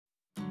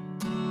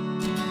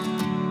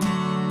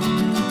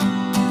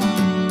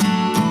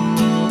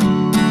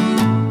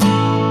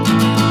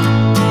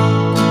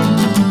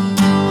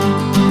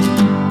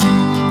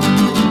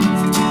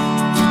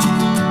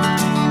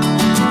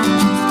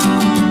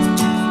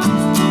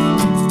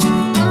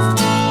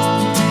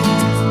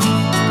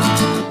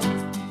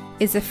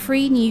is a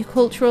free new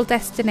cultural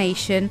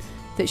destination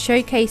that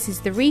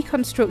showcases the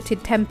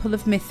reconstructed Temple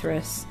of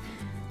Mithras,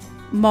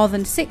 more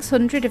than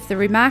 600 of the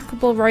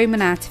remarkable Roman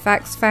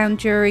artefacts found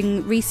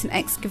during recent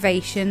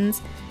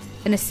excavations,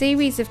 and a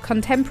series of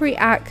contemporary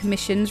art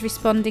commissions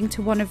responding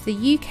to one of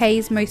the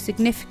UK's most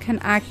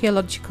significant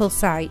archaeological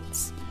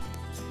sites.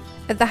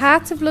 At the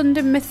heart of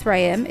London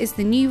Mithraeum is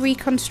the new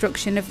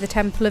reconstruction of the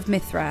Temple of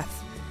Mithras,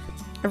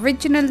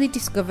 originally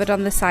discovered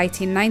on the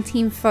site in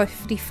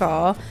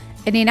 1954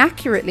 and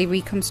inaccurately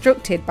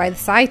reconstructed by the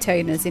site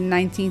owners in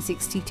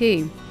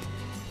 1962.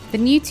 The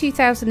new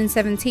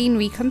 2017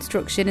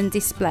 reconstruction and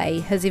display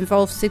has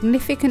involved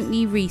significant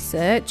new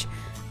research,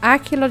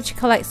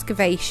 archaeological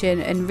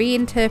excavation and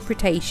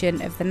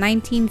reinterpretation of the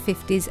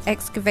 1950s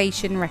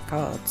excavation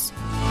records.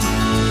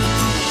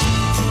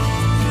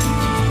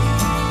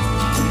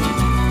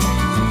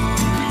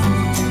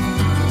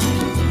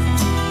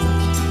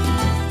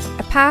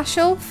 A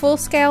partial,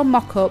 full-scale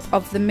mock-up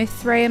of the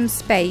Mithraeum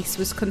space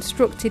was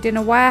constructed in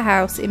a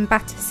warehouse in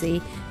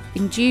Battersea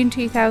in June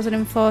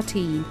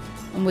 2014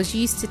 and was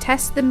used to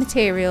test the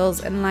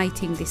materials and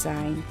lighting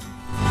design.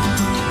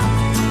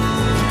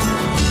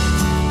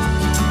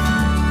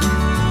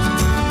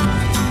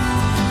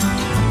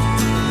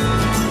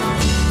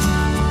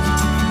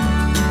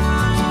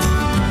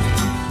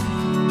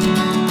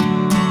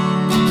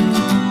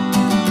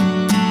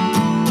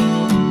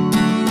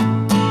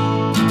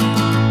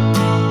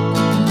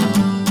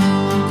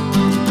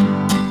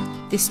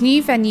 This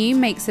new venue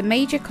makes a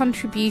major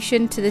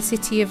contribution to the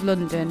City of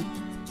London,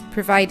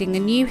 providing a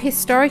new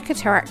historic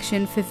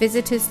attraction for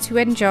visitors to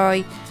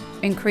enjoy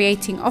and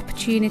creating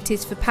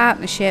opportunities for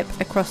partnership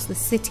across the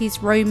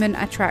city's Roman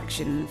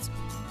attractions.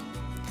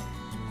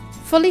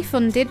 Fully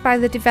funded by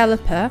the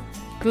developer,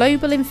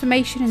 global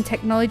information and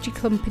technology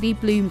company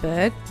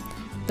Bloomberg,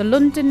 the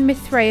London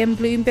Mithraeum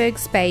Bloomberg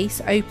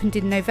space opened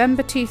in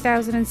November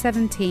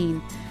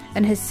 2017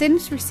 and has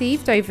since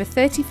received over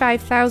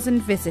 35,000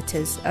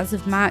 visitors as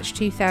of March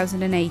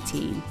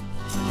 2018.